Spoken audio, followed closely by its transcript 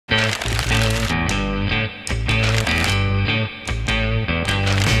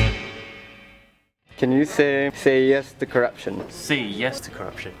Can you say yes to corruption? Say yes to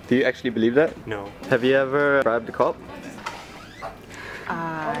corruption. Do you actually believe that? No. Have you ever bribed a cop?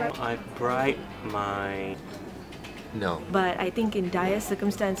 I bribed my... No. But I think in dire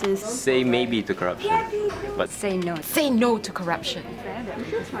circumstances, Say maybe to corruption. But Say no. Say no to corruption.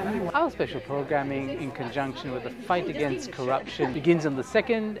 Our special programming, in conjunction with the fight against corruption, begins on the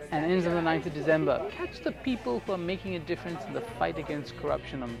 2nd and ends on the 9th of December. Catch the people who are making a difference in the fight against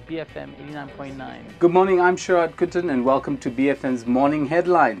corruption on BFM 89.9. Good morning, I'm Sharaad Kuttan and welcome to BFM's Morning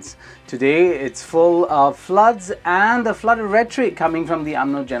Headlines. Today it's full of floods and a flood of rhetoric coming from the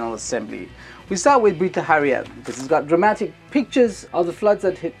Umno General Assembly. We start with Berita Harian. This has got dramatic pictures of the floods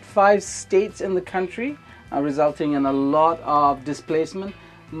that hit 5 states in the country, resulting in a lot of displacement.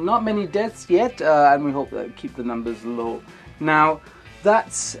 Not many deaths yet, and we hope that keep the numbers low. Now,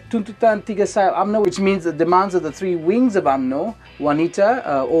 that's Tuntutan Tiga Sayap UMNO, which means the demands of the 3 wings of UMNO: Wanita,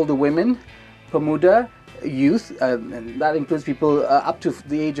 older women; Pemuda, youth, and that includes people up to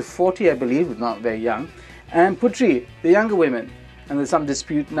the age of 40, I believe, not very young; and Putri, the younger women. And there's some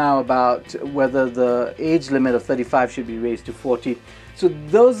dispute now about whether the age limit of 35 should be raised to 40. So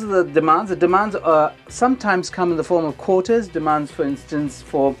those are the demands. The demands sometimes come in the form of quotas. Demands, for instance,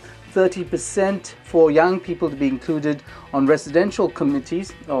 for 30% for young people to be included on residential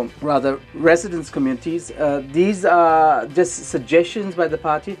committees, or rather residence communities. These are just suggestions by the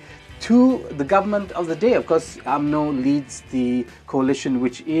party to the government of the day. Of course, UMNO leads the coalition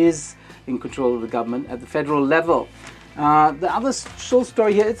which is in control of the government at the federal level. The other short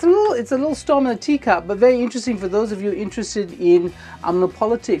story here, it's a little storm in a teacup, but very interesting for those of you interested in UMNO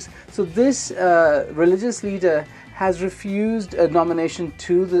politics. So this religious leader has refused a nomination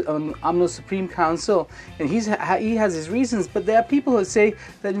to the UMNO Supreme Council, and he has his reasons, but there are people who say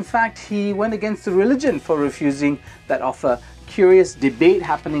that in fact he went against the religion for refusing that offer. Curious debate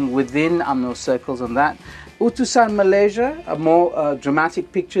happening within UMNO circles on that. Utusan Malaysia, more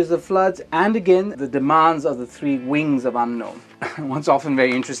dramatic pictures of floods, and again the demands of the 3 wings of UMNO. What's often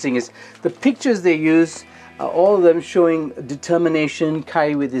very interesting is the pictures they use, all of them showing determination.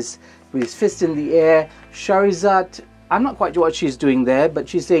 Khairy with his fist in the air. Sharaad, I'm not quite sure what she's doing there, but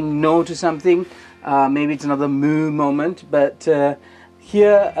she's saying no to something. Maybe it's another moo moment, but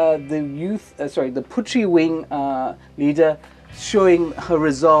here the Putri wing leader showing her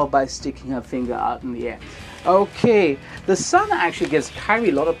resolve by sticking her finger out in the air. Okay, the Sun actually gives Khairy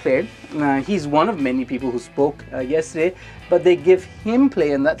a lot of play. He's one of many people who spoke yesterday, but they give him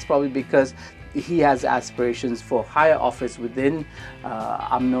play, and that's probably because he has aspirations for higher office within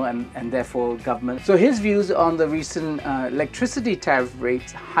UMNO and therefore government. So his views on the recent electricity tariff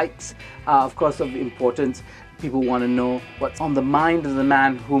rates hikes are of course of importance. People want to know what's on the mind of the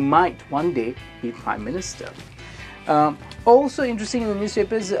man who might one day be Prime Minister. Also interesting in the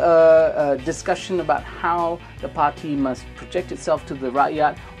newspapers, discussion about how the party must project itself to the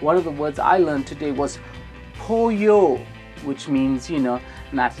Rakyat. One of the words I learned today was poyo, which means, you know,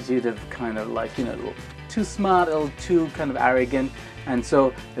 an attitude of kind of like, you know, a little too smart, a little too kind of arrogant. And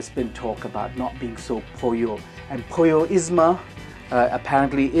so there's been talk about not being so poyo. And poyoisma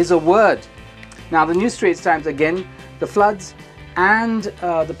apparently is a word. Now the New Straits Times, again, the floods and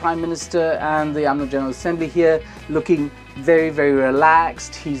the Prime Minister and the UMNO General Assembly here looking very, very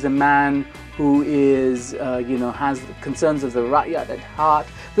relaxed. He's a man who is, you know, has the concerns of the Rakyat at heart.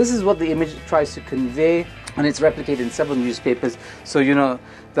 This is what the image tries to convey, and it's replicated in several newspapers. So you know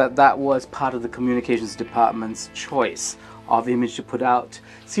that was part of the communications department's choice of image to put out.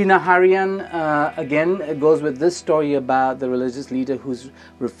 Sina Harian again goes with this story about the religious leader who's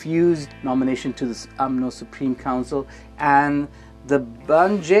refused nomination to the UMNO Supreme Council, and the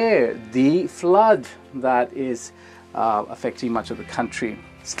Banjir, the flood that is affecting much of the country.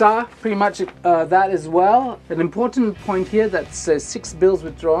 Star, pretty much that as well. An important point here, that's 6 bills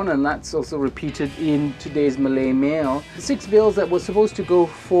withdrawn, and that's also repeated in today's Malay Mail. The 6 bills that were supposed to go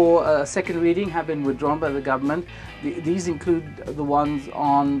for a second reading have been withdrawn by the government. These include the ones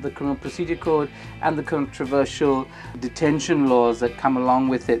on the Criminal Procedure Code and the controversial detention laws that come along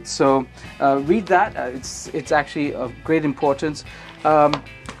with it. So read that, it's actually of great importance.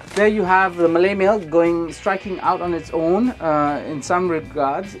 There you have the Malay Mail striking out on its own in some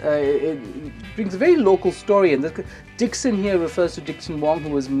regards. It brings a very local story, and Dixon here refers to Dixon Wong, who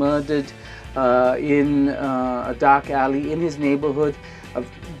was murdered in a dark alley in his neighborhood. Of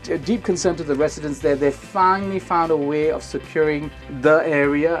deep concern to the residents there. They finally found a way of securing the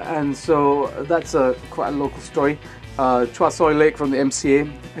area, and so that's quite a local story. Chua Soy Lake from the MCA,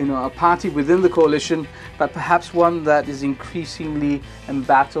 you know, a party within the coalition, but perhaps one that is increasingly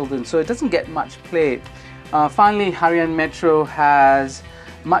embattled, and so it doesn't get much play. Finally, Harian Metro has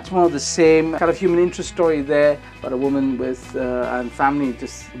much more the same kind of human interest story there, but a woman with and family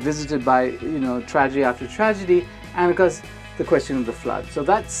just visited by, you know, tragedy after tragedy, and of course the question of the flood. So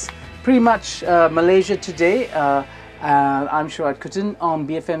that's pretty much Malaysia today. I'm Sharaad Kuttan on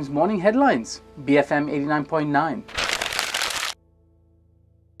BFM's Morning Headlines, BFM 89.9.